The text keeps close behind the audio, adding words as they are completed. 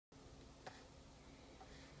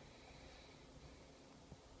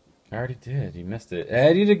I already did. You missed it.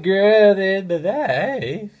 Eddie the girl in the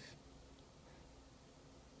life.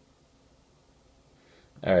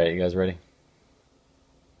 All right, you guys ready?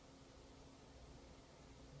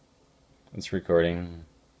 It's recording.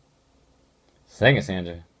 Sing it,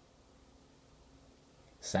 Sandra.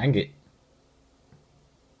 Sang it.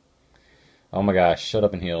 Oh my gosh! Shut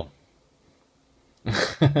up and heal.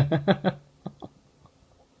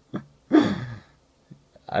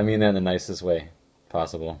 I mean that in the nicest way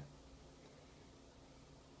possible.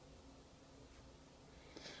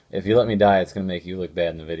 If you let me die, it's gonna make you look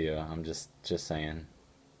bad in the video. I'm just saying.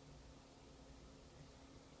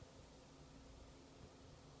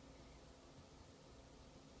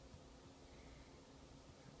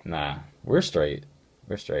 Nah, we're straight.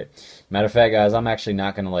 We're straight. Matter of fact, guys, I'm actually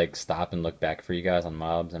not gonna like stop and look back for you guys on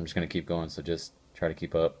mobs. I'm just gonna keep going. So just try to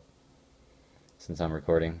keep up since I'm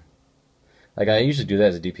recording. Like I usually do that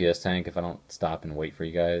as a DPS tank. If I don't stop and wait for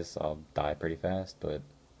you guys, I'll die pretty fast. But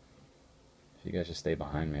if you guys just stay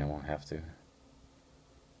behind me, I won't have to.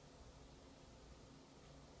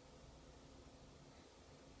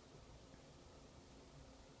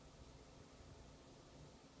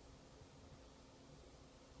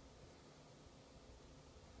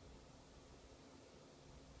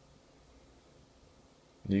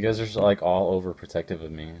 You guys are just like all overprotective of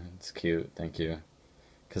me. It's cute. Thank you.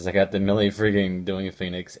 Because I got the melee frigging doing a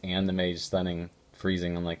phoenix and the mage stunning,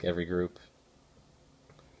 freezing on like every group.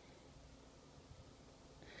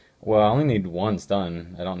 Well, I only need one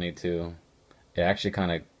stun. I don't need two. It actually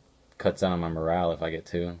kind of cuts down on my morale if I get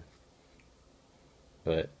two.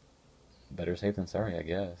 But better safe than sorry, I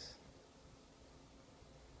guess.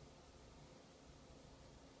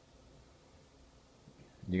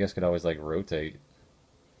 You guys could always like rotate.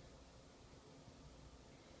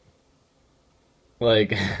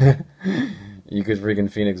 Like, you could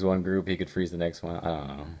freaking Phoenix one group, he could freeze the next one. I don't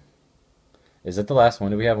know. Is it the last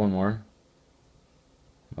one? Do we have one more?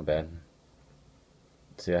 My bad.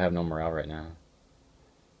 See, I have no morale right now.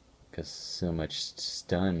 Because so much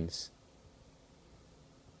stuns.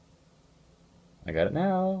 I got it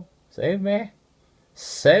now. Save me.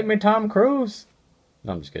 Save me, Tom Cruise.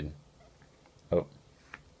 No, I'm just kidding. Oh.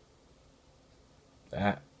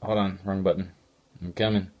 Ah, hold on. Wrong button. I'm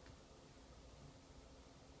coming.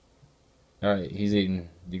 Alright, he's eating.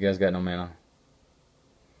 You guys got no mana.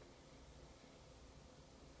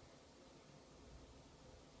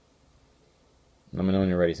 Let me know when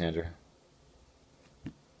you're ready, Sandra.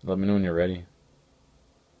 Let me know when you're ready.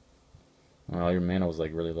 Well, your mana was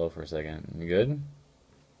like really low for a second. You good?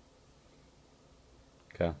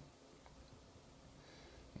 Okay.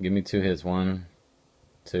 Give me two hits. One,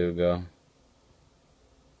 two, go.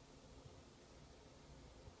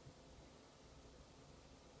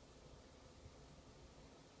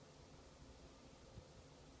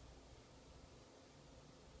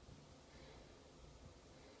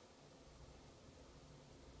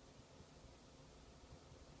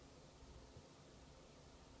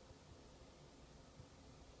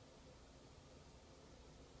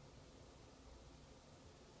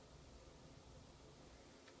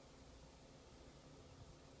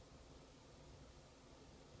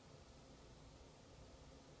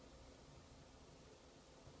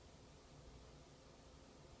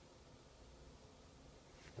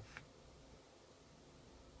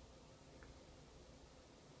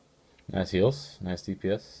 Nice heals. Nice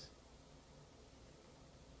DPS.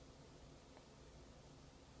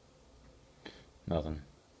 Nothing.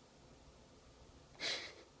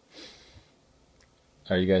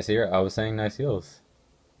 Are you guys here? I was saying nice heals.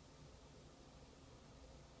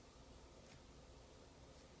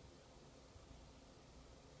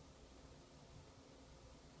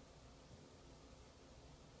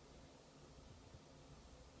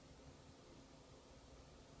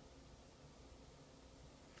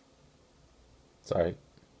 Sorry.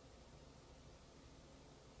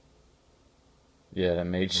 Yeah, that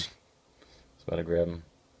mage. It's about to grab him.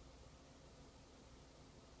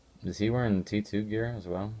 Is he wearing T2 gear as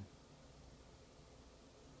well?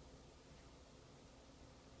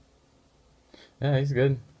 Yeah, he's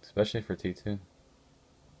good, especially for T2.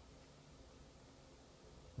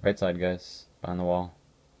 Right side, guys, behind the wall.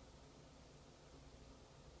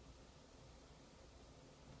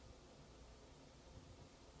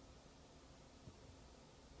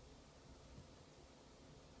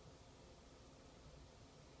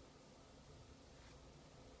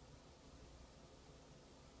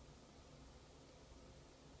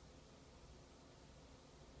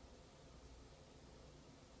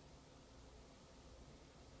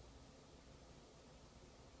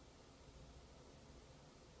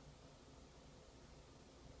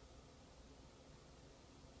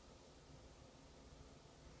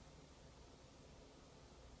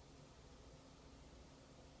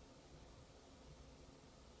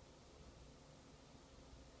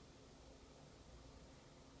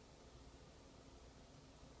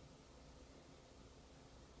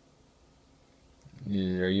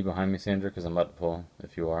 Are you behind me, Sandra? Because I'm about to pull,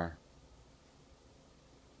 if you are.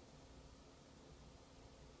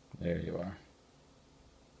 There you are.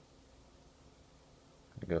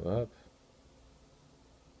 Go up.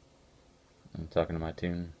 I'm talking to my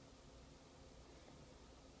tune.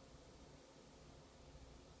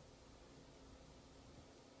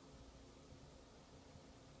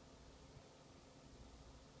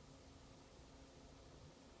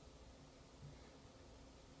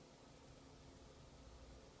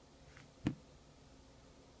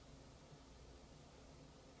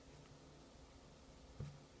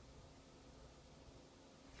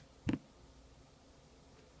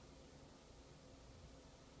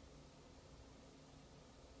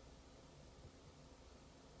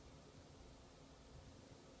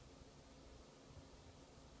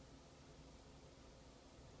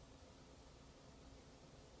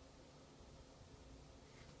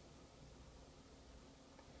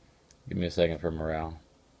 Give me a second for morale.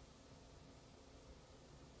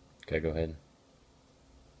 Okay, go ahead.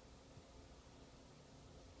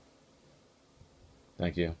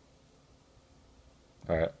 Thank you.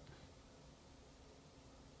 All right.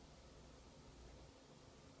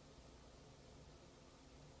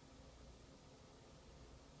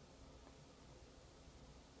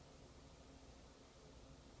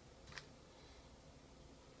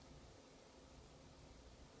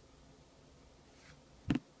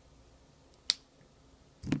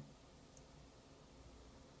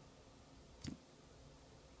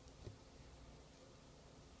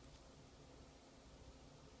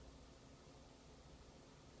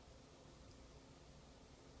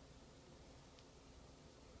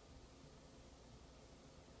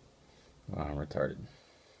 Wow, I'm retarded.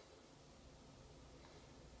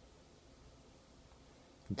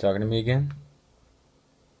 You talking to me again?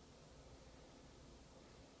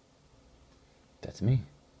 That's me.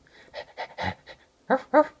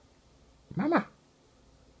 Mama.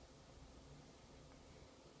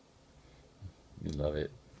 You love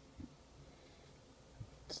it.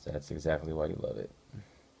 That's exactly why you love it.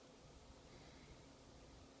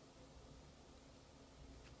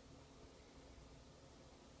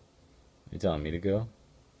 You telling me to go?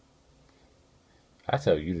 I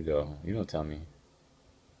tell you to go. You don't tell me.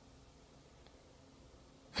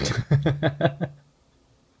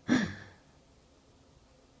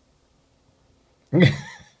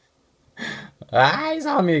 Ah, he's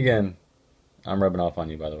on me again. I'm rubbing off on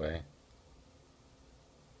you, by the way.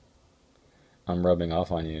 I'm rubbing off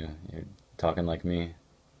on you. You're talking like me.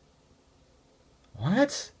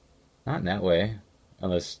 What? Not in that way.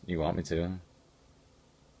 Unless you want me to.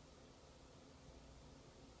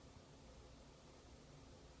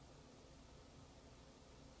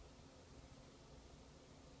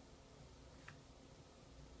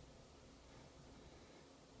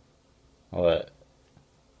 What?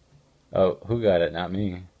 Oh, who got it? Not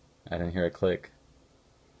me. I didn't hear a click.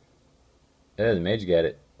 Yeah, the mage got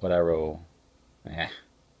it. What I roll? Eh.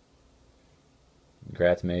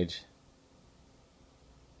 Congrats, mage.